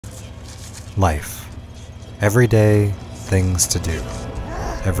Life. Everyday things to do.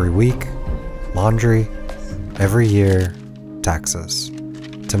 Every week, laundry. Every year, taxes.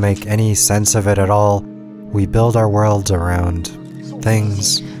 To make any sense of it at all, we build our worlds around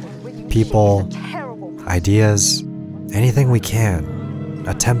things, people, ideas, anything we can,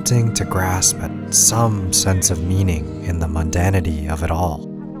 attempting to grasp at some sense of meaning in the mundanity of it all.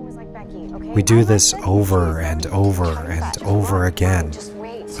 We do this over and over and over again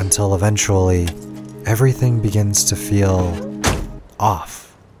until eventually everything begins to feel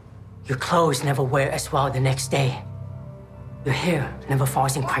off. Your clothes never wear as well the next day. Your hair never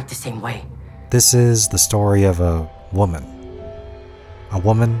falls in quite the same way. This is the story of a woman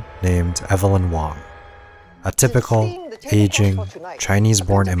named Evelyn Wang, a typical, aging,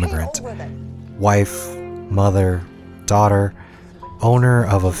 Chinese-born immigrant, wife, mother, daughter, owner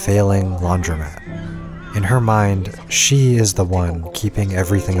of a failing laundromat. In her mind, she is the one keeping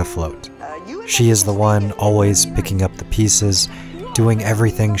everything afloat. She is the one always picking up the pieces, doing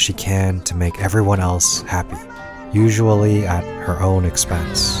everything she can to make everyone else happy, usually at her own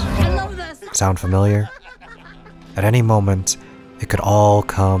expense. Sound familiar? At any moment, it could all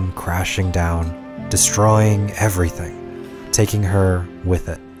come crashing down, destroying everything, taking her with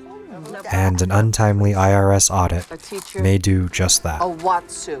it. And an untimely IRS audit may do just that. A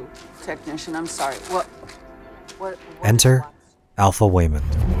Watsu technician, I'm sorry. What Enter Alpha Waymond,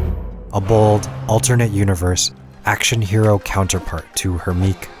 a bold, alternate universe action hero counterpart to her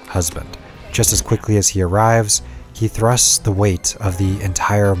meek husband. Just as quickly as he arrives, he thrusts the weight of the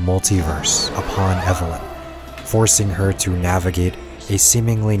entire multiverse upon Evelyn, forcing her to navigate a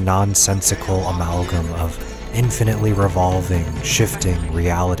seemingly nonsensical amalgam of infinitely revolving, shifting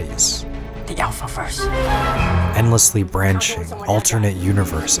realities. The Alphaverse. Endlessly branching, alternate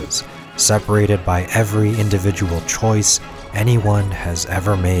universes, separated by every individual choice anyone has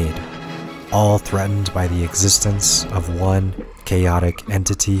ever made, all threatened by the existence of one chaotic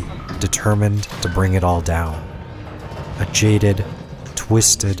entity determined to bring it all down. A jaded,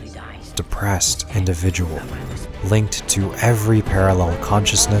 twisted, depressed individual linked to every parallel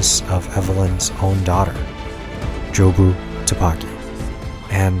consciousness of Evelyn's own daughter, Jobu Tupaki.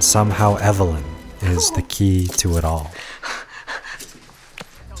 And somehow Evelyn is the key to it all.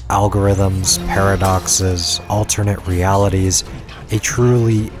 Algorithms, paradoxes, alternate realities, a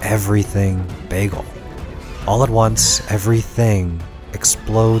truly everything bagel. All at once, everything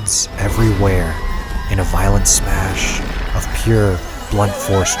explodes everywhere in a violent smash of pure, blunt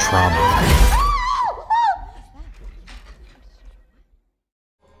force trauma.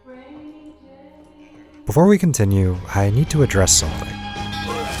 Before we continue, I need to address something.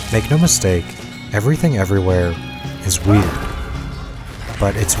 Make no mistake, everything everywhere is weird.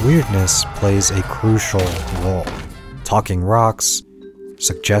 But its weirdness plays a crucial role. Talking rocks,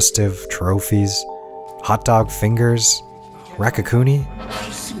 suggestive trophies, hot dog fingers, Rakakuni.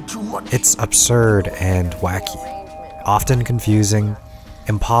 It's absurd and wacky, often confusing,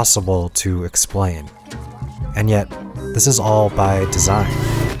 impossible to explain. And yet, this is all by design.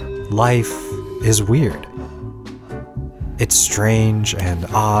 Life is weird. It's strange and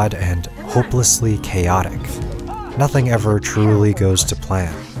odd and hopelessly chaotic. Nothing ever truly goes to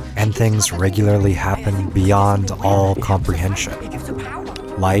plan, and things regularly happen beyond all comprehension.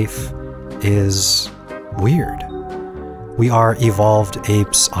 Life is weird. We are evolved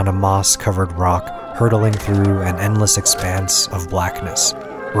apes on a moss-covered rock, hurtling through an endless expanse of blackness,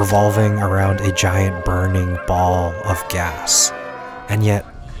 revolving around a giant burning ball of gas. And yet,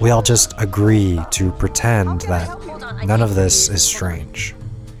 we all just agree to pretend that none of this is strange.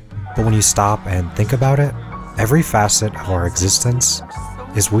 But when you stop and think about it, every facet of our existence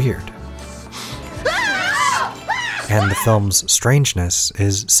is weird. And the film's strangeness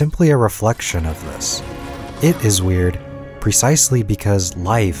is simply a reflection of this. It is weird precisely because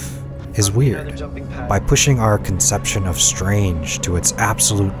life is weird. By pushing our conception of strange to its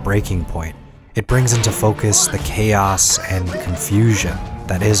absolute breaking point, it brings into focus the chaos and confusion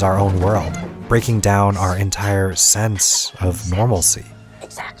that is our own world, breaking down our entire sense of normalcy.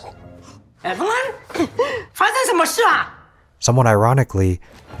 Exactly. Evelyn? 发生什么事啊? Somewhat ironically,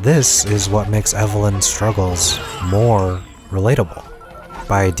 this is what makes Evelyn's struggles more relatable.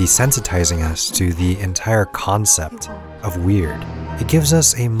 By desensitizing us to the entire concept of weird, it gives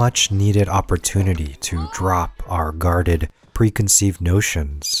us a much-needed opportunity to drop our guarded, preconceived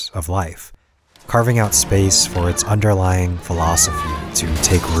notions of life, carving out space for its underlying philosophy to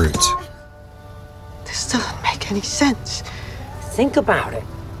take root. This doesn't make any sense. Think about it.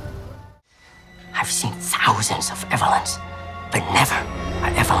 I've seen thousands of Evelyns, but never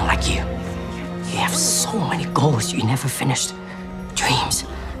an Evelyn like you. You have so many goals you never finished. Dreams,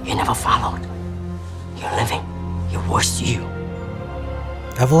 You never followed. You're living your worst you.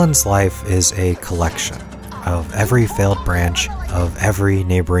 Evelyn's life is a collection of every failed branch of every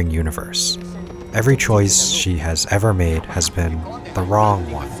neighboring universe. Every choice she has ever made has been the wrong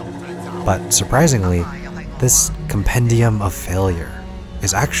one. But surprisingly, this compendium of failure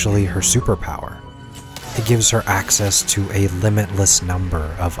is actually her superpower. It gives her access to a limitless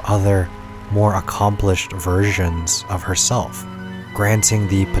number of other, more accomplished versions of herself, granting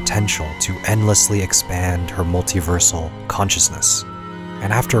the potential to endlessly expand her multiversal consciousness.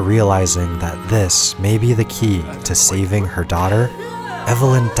 And after realizing that this may be the key to saving her daughter,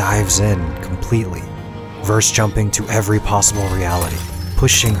 Evelyn dives in completely, verse jumping to every possible reality,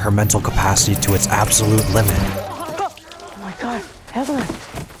 pushing her mental capacity to its absolute limit. Oh my God, Evelyn.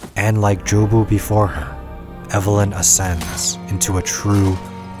 And like Jobu before her, Evelyn ascends into a true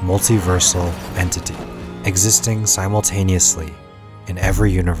multiversal entity, existing simultaneously in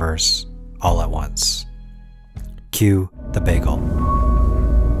every universe all at once. Cue the bagel.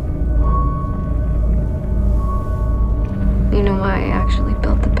 You know why I actually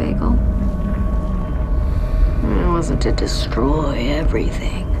built the bagel? It wasn't to destroy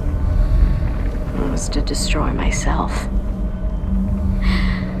everything. It was to destroy myself.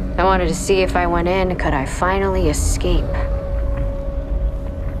 I wanted to see if I went in, could I finally escape?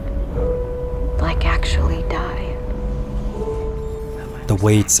 Like actually die. The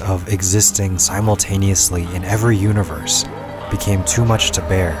weight of existing simultaneously in every universe became too much to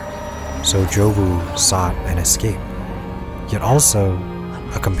bear, so Jobu sought an escape, yet also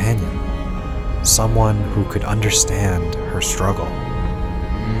a companion, someone who could understand her struggle.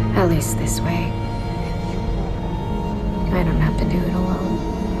 At least this way, I don't have to do it alone.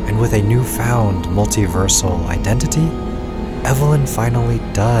 And with a newfound multiversal identity, Evelyn finally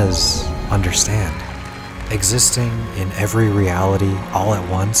does understand. Existing in every reality all at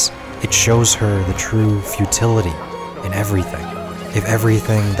once, it shows her the true futility in everything. If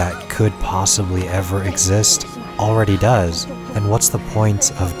everything that could possibly ever exist already does, then what's the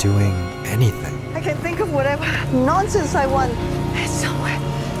point of doing anything? I can think of whatever nonsense I want. It's somewhere.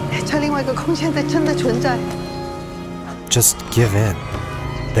 在另外一个空间的真的存在。 Just give in.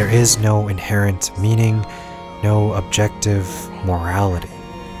 There is no inherent meaning, no objective morality.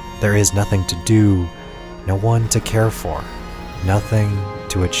 There is nothing to do, no one to care for, nothing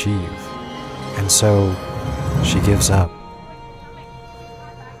to achieve. And so, she gives up.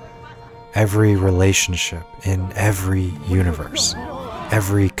 Every relationship in every universe,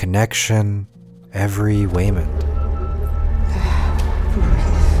 every connection, every Waymond.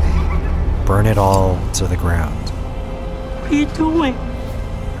 Burn it all to the ground. What are you doing?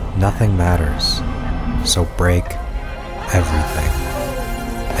 Nothing matters, so break everything.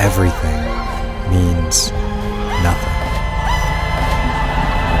 Everything means nothing.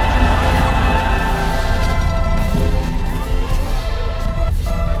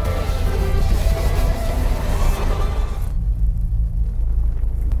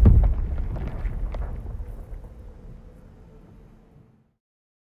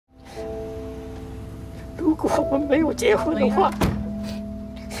 If we weren't married, maybe we would be happier.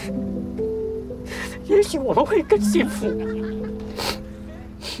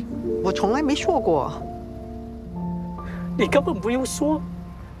 我从来没说过。你根本不用说，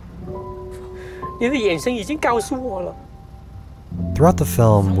你的眼神已经告诉我了。 Throughout the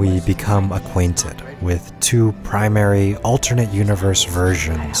film, we become acquainted with two primary alternate universe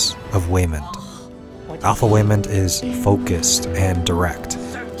versions of Waymond. Alpha Waymond is focused and direct.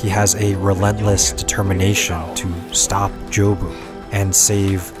 He has a relentless determination to stop Jobu and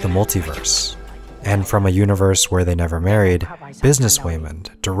save the multiverse. And from a universe where they never married, Business Waymond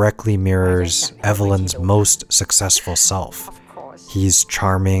directly mirrors Evelyn's most successful self. He's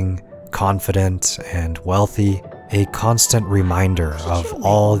charming, confident, and wealthy, a constant reminder of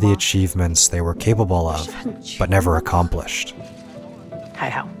all the achievements they were capable of, but never accomplished.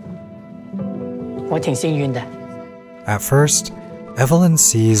 还好，我挺幸运的。 At first, Evelyn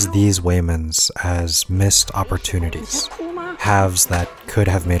sees these Waymonds as missed opportunities, halves that could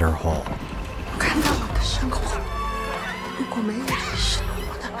have made her whole. 看到我的生活，如果没有你是多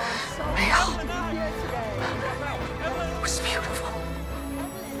么的美好。It was beautiful。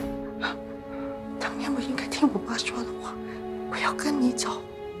当年我应该听我爸说的话，我要跟你走。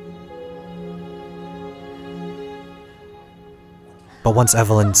 But once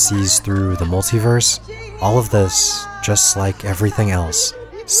Evelyn sees through the multiverse, all of this, just like everything else,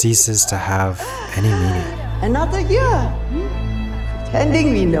 ceases to have any meaning. Another year.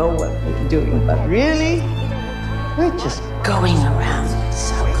 Pretending we know what we're doing, but really, we're just going around in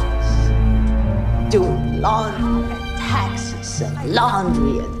circles. Doing laundry and taxes. bills and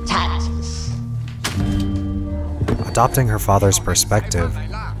laundry and taxes. Adopting her father's perspective,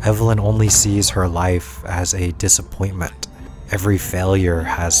 Evelyn only sees her life as a disappointment. Every failure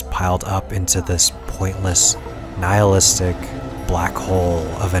has piled up into this pointless, nihilistic black hole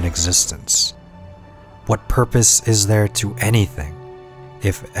of an existence. What purpose is there to anything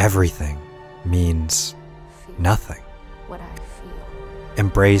if everything means nothing? What I feel.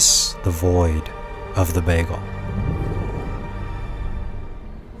 Embrace the void of the bagel.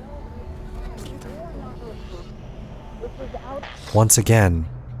 Once again,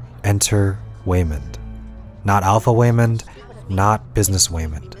 enter Waymond. Not Alpha Waymond, not Business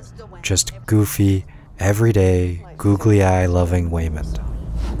Waymond. Just goofy, everyday, googly-eye-loving Waymond.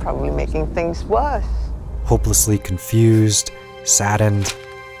 Probably making things worse. Hopelessly confused, saddened,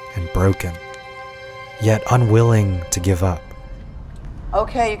 and broken. Yet unwilling to give up.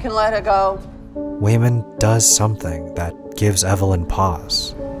 Okay, you can let her go. Waymond does something that gives Evelyn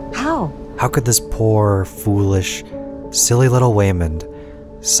pause. How? How could this poor, foolish, silly little Waymond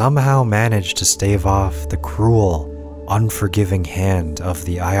somehow manage to stave off the cruel, unforgiving hand of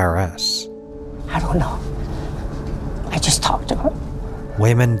the IRS? I don't know. I just talked to her.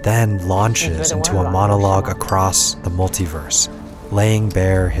 Waymond then launches into a monologue across the multiverse, laying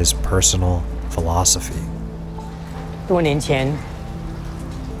bare his personal philosophy. 多年前，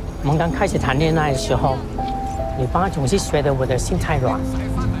我们刚开始谈恋爱的时候，你爸总是觉得我的心太软。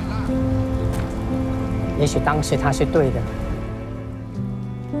也许当时他是对的。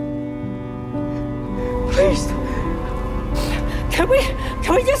Please, can we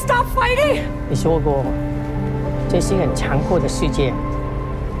just stop fighting? 你说过，这是一个很残酷的世界，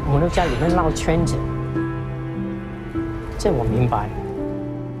我们都在里面绕圈子。这我明白。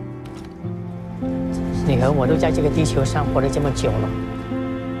你和我都在这个地球上活了这么久了。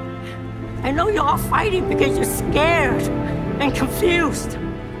I know you're all fighting because you're scared and confused.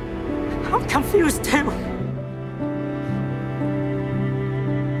 I'm confused too.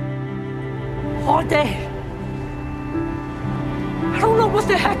 All day. I don't know what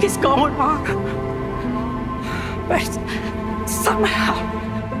the heck is going on. But somehow,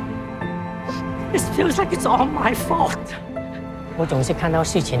 it feels like it's all my fault. 我总是看到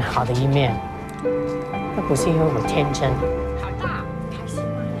事情好的一面，那不是因为我天真，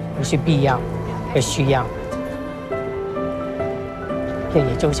而是必要和需要。这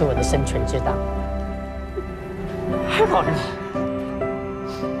也就是我的生存之道。I don't know.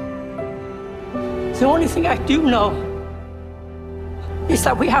 The only thing I do know is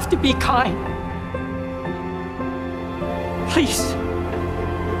that we have to be kind. Please,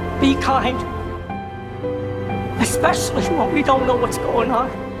 be kind. Especially when we don't know what's going on.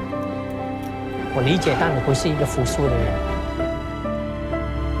 我理解，但你不是一个服输的人，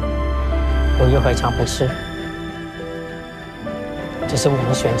我又何尝不是？只是我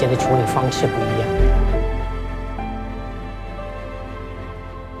们选择的处理方式不一样。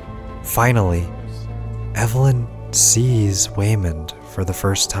Finally, Evelyn sees Waymond for the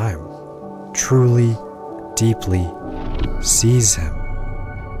first time. Truly, deeply sees him.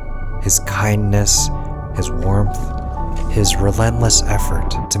 His kindness, his warmth, his relentless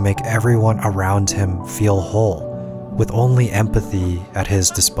effort to make everyone around him feel whole, with only empathy at his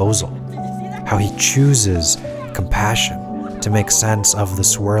disposal. How he chooses compassion to make sense of the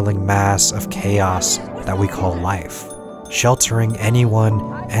swirling mass of chaos that we call life, sheltering anyone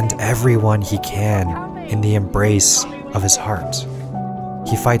and everyone he can in the embrace of his heart.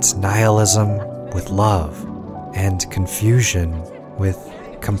 He fights nihilism with love and confusion with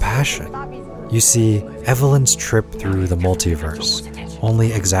compassion. You see, Evelyn's trip through the multiverse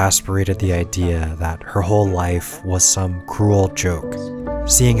only exasperated the idea that her whole life was some cruel joke.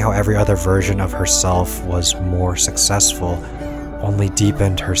 Seeing how every other version of herself was more successful only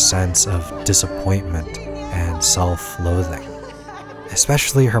deepened her sense of disappointment and self-loathing.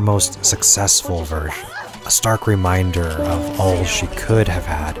 Especially her most successful version, a stark reminder of all she could have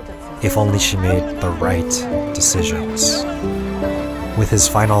had if only she made the right decisions. With his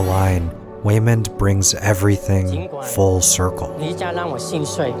final line, Waymond brings everything full circle. 离家让我心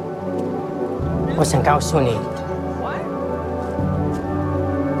碎，我想告诉你，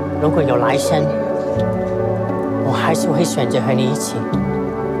如果有来生，我还是会选择和你一起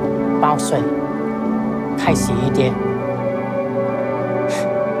报税，开心一点。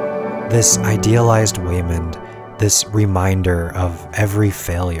This idealized Waymond, this reminder of every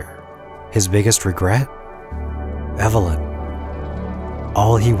failure. His biggest regret? Evelyn.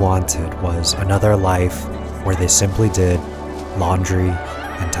 All he wanted was another life where they simply did laundry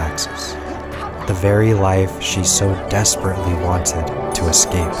and taxes. The very life she so desperately wanted to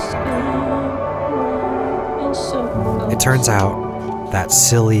escape. It turns out that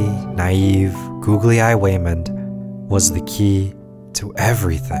silly, naive, googly-eyed Waymond was the key to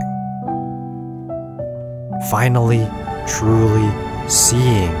everything. Finally, truly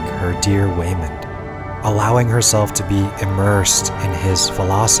seeing her dear Waymond, allowing herself to be immersed in his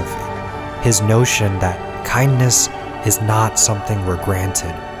philosophy, his notion that kindness is not something we're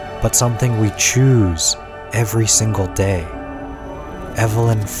granted, but something we choose every single day.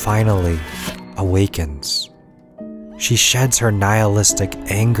 Evelyn finally awakens. She sheds her nihilistic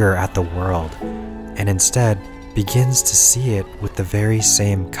anger at the world and instead begins to see it with the very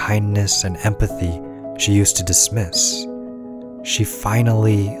same kindness and empathy she used to dismiss. She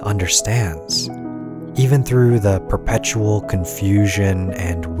finally understands. Even through the perpetual confusion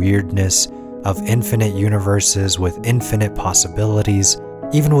and weirdness of infinite universes with infinite possibilities,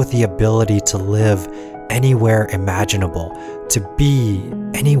 even with the ability to live anywhere imaginable, to be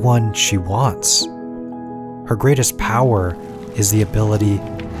anyone she wants. Her greatest power is the ability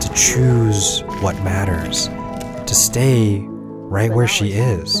to choose what matters, to stay right where she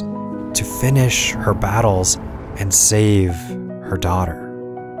is, to finish her battles and save her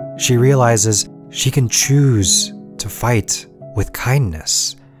daughter. She realizes she can choose to fight with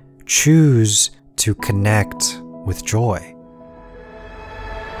kindness, choose to connect with joy,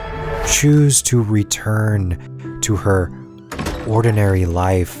 choose to return to her ordinary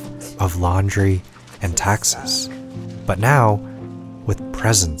life of laundry and taxes. But now, with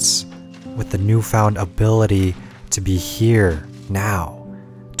presence, with the newfound ability to be here now,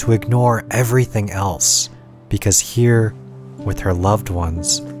 to ignore everything else, because here, with her loved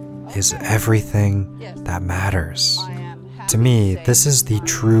ones, is everything that matters. To me, this is the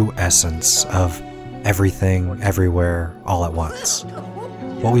true essence of everything, everywhere, all at once.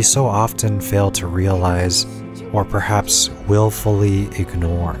 What we so often fail to realize, or perhaps willfully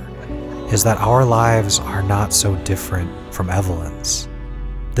ignore, is that our lives are not so different from Evelyn's.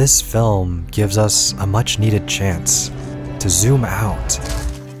 This film gives us a much-needed chance to zoom out,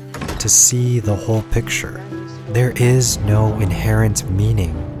 to see the whole picture. There is no inherent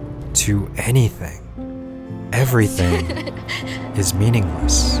meaning to anything. Everything is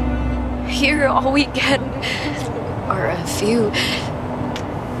meaningless. Here, all we get are a few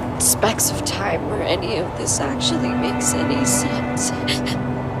specks of time where any of this actually makes any sense.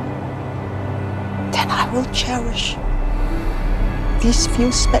 Then I will cherish these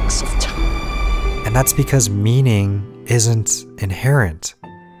few specks of time. And that's because meaning isn't inherent.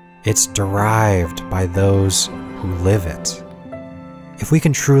 It's derived by those who live it. If we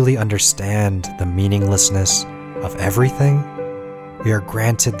can truly understand the meaninglessness of everything, we are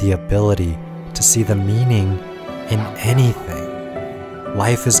granted the ability to see the meaning in anything.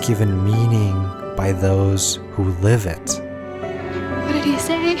 Life is given meaning by those who live it. What did he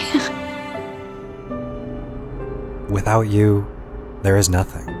say? Without you, there is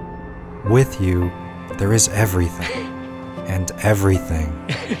nothing. With you, there is everything. And everything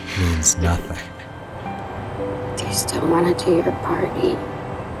means nothing. Do you still want to do your party?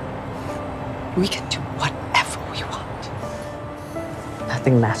 We can do whatever we want.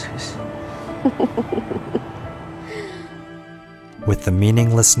 Nothing matters. With the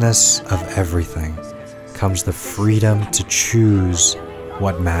meaninglessness of everything comes the freedom to choose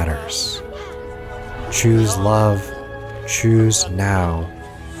what matters. Choose love, choose now,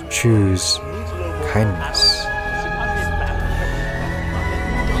 choose kindness.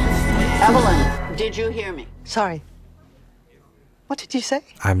 Evelyn, did you hear me? Sorry. What did you say?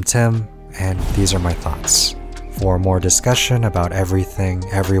 I'm Tim, and these are my thoughts. For more discussion about everything,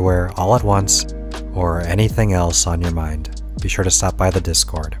 everywhere, all at once, or anything else on your mind, be sure to stop by the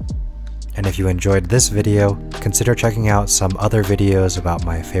Discord. And if you enjoyed this video, consider checking out some other videos about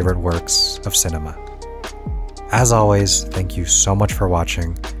my favorite works of cinema. As always, thank you so much for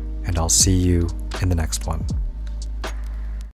watching, and I'll see you in the next one.